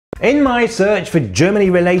In my search for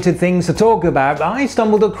Germany-related things to talk about, I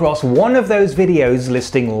stumbled across one of those videos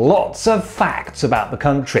listing lots of facts about the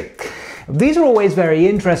country. These are always very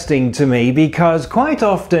interesting to me because quite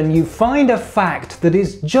often you find a fact that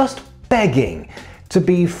is just begging to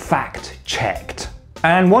be fact-checked.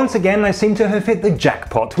 And once again I seem to have hit the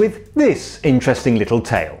jackpot with this interesting little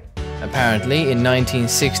tale. Apparently, in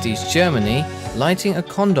 1960s Germany, lighting a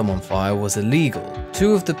condom on fire was illegal.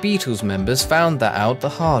 2 of the Beatles members found that out the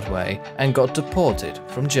hard way and got deported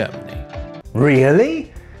from Germany.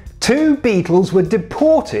 Really? 2 Beatles were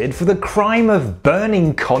deported for the crime of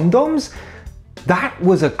burning condoms? That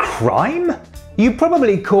was a crime? You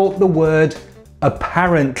probably caught the word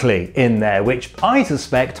apparently in there, which I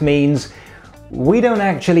suspect means we don't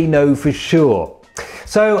actually know for sure.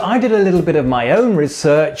 So I did a little bit of my own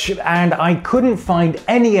research and I couldn't find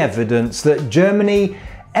any evidence that Germany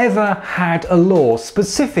ever had a law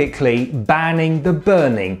specifically banning the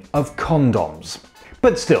burning of condoms.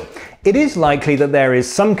 But still, it is likely that there is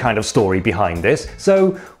some kind of story behind this,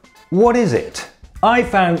 so what is it? I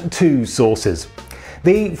found 2 sources.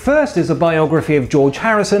 The first is a biography of George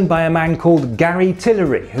Harrison by a man called Gary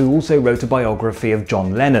Tillery, who also wrote a biography of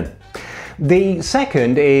John Lennon. The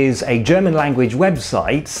second is a German language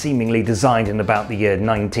website, seemingly designed in about the year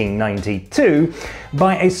 1992,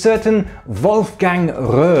 by a certain Wolfgang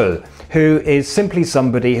Röhl, who is simply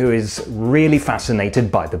somebody who is really fascinated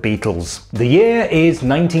by the Beatles. The year is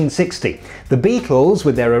 1960. The Beatles,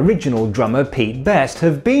 with their original drummer Pete Best,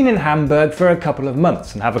 have been in Hamburg for a couple of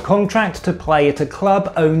months and have a contract to play at a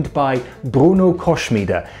club owned by Bruno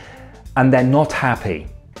Koschmider, and they're not happy.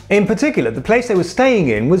 In particular, the place they were staying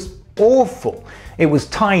in was awful. It was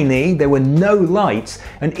tiny, there were no lights,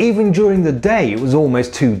 and even during the day it was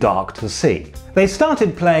almost too dark to see. They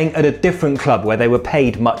started playing at a different club where they were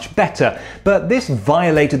paid much better, but this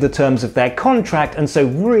violated the terms of their contract and so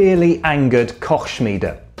really angered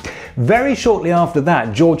Kochschmieder. Very shortly after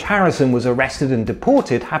that, George Harrison was arrested and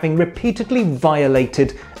deported, having repeatedly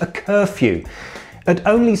violated a curfew. At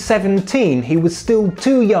only 17, he was still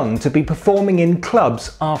too young to be performing in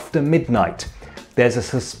clubs after midnight. There's a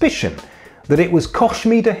suspicion that it was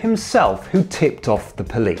Kochschmieder himself who tipped off the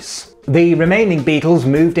police. The remaining Beatles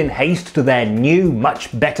moved in haste to their new,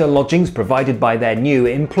 much better lodgings provided by their new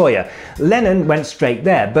employer. Lennon went straight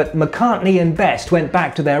there, but McCartney and Best went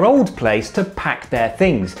back to their old place to pack their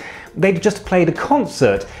things. They'd just played a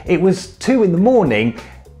concert, it was 2 in the morning,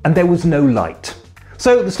 and there was no light.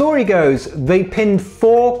 So the story goes, they pinned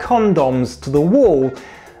 4 condoms to the wall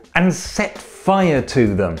and set fire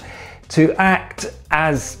to them to act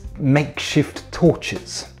as makeshift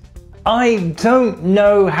torches. I don't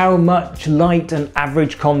know how much light an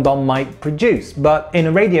average condom might produce, but in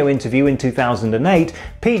a radio interview in 2008,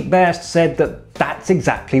 Pete Best said that that's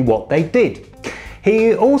exactly what they did.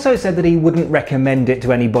 He also said that he wouldn't recommend it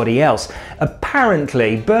to anybody else.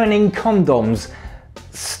 Apparently, burning condoms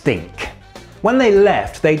stink. When they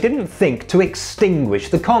left, they didn't think to extinguish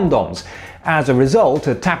the condoms. As a result,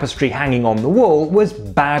 a tapestry hanging on the wall was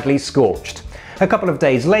badly scorched. A couple of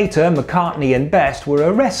days later, McCartney and Best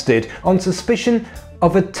were arrested on suspicion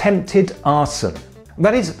of attempted arson.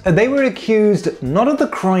 That is, they were accused not of the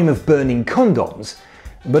crime of burning condoms,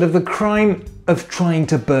 but of the crime of trying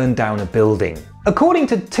to burn down a building. According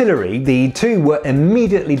to Tillery, the 2 were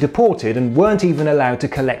immediately deported and weren't even allowed to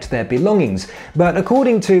collect their belongings, but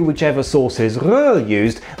according to whichever sources Röhl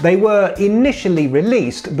used, they were initially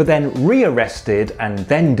released but then rearrested and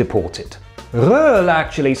then deported. Röhl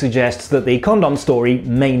actually suggests that the condom story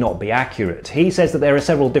may not be accurate. He says that there are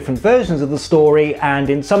several different versions of the story and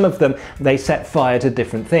in some of them they set fire to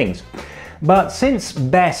different things. But since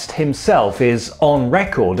Best himself is on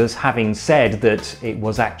record as having said that it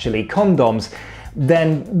was actually condoms,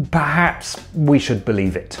 then perhaps we should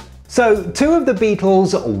believe it. So 2 of the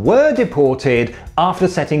Beatles were deported after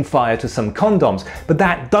setting fire to some condoms, but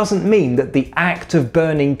that doesn't mean that the act of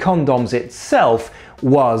burning condoms itself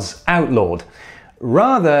was outlawed.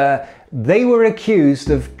 Rather, they were accused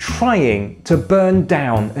of trying to burn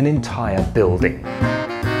down an entire building.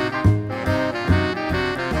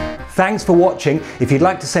 Thanks for watching. If you'd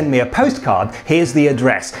like to send me a postcard, here's the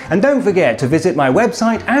address. And don't forget to visit my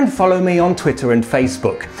website and follow me on Twitter and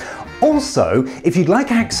Facebook. Also, if you'd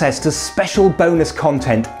like access to special bonus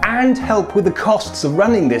content and help with the costs of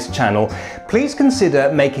running this channel, please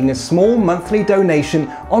consider making a small monthly donation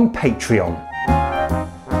on Patreon.